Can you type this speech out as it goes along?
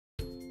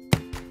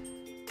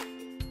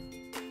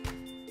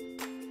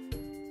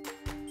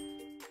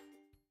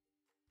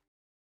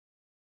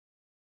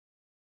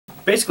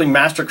Basically,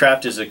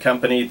 Mastercraft is a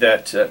company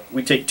that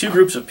we take two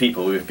groups of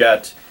people. We've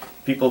got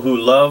people who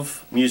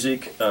love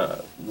music,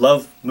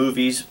 love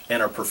movies,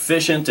 and are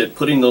proficient at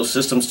putting those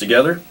systems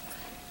together.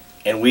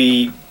 And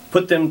we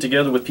put them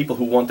together with people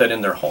who want that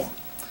in their home.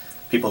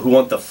 People who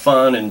want the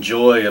fun and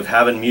joy of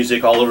having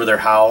music all over their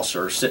house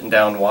or sitting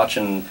down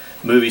watching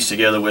movies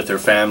together with their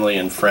family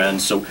and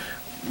friends. So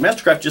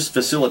Mastercraft just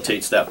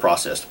facilitates that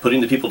process,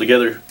 putting the people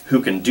together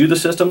who can do the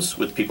systems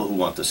with people who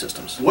want the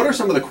systems. What are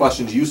some of the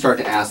questions you start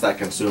to ask that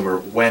consumer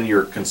when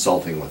you're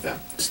consulting with them?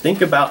 Just think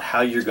about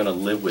how you're going to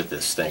live with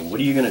this thing. What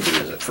are you going to do?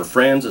 Is it for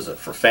friends? Is it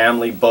for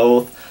family?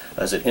 Both?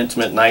 Is it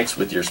intimate nights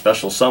with your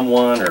special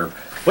someone? Or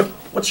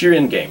what's your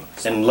end game?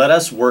 And let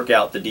us work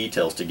out the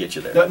details to get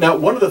you there. Now,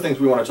 one of the things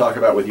we want to talk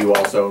about with you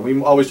also, and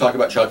we always talk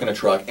about chucking a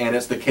truck, and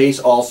it's the case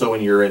also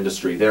in your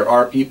industry. There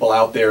are people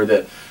out there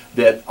that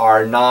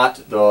are not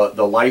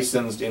the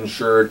licensed,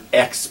 insured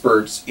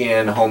experts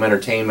in home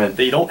entertainment.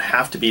 They don't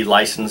have to be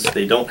licensed.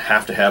 They don't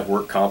have to have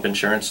work comp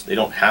insurance. They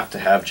don't have to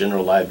have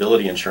general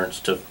liability insurance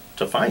to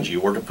find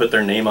you or to put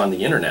their name on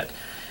the internet.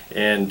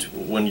 And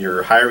when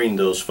you're hiring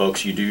those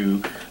folks, you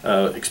do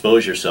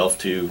expose yourself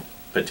to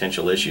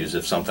potential issues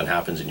if something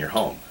happens in your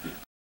home.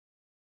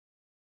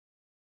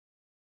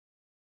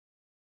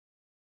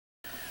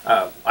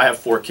 I have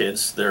 4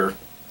 kids. They're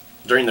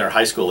during their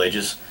high school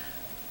ages.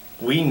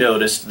 We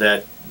noticed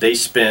that they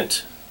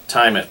spent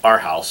time at our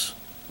house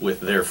with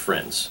their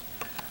friends.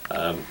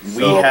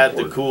 We had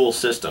the cool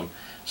system.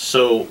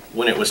 So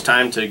when it was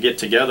time to get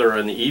together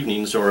in the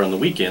evenings or on the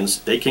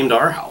weekends, they came to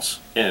our house.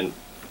 And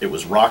it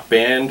was Rock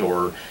Band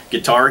or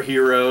Guitar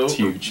Hero,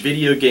 or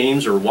video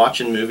games or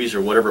watching movies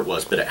or whatever it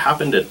was. But it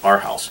happened at our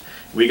house.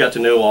 We got to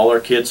know all our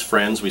kids'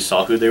 friends. We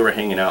saw who they were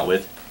hanging out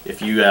with.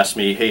 If you asked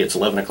me, hey, it's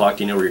 11 o'clock,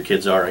 do you know where your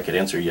kids are? I could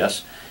answer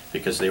yes,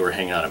 because they were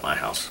hanging out at my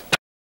house.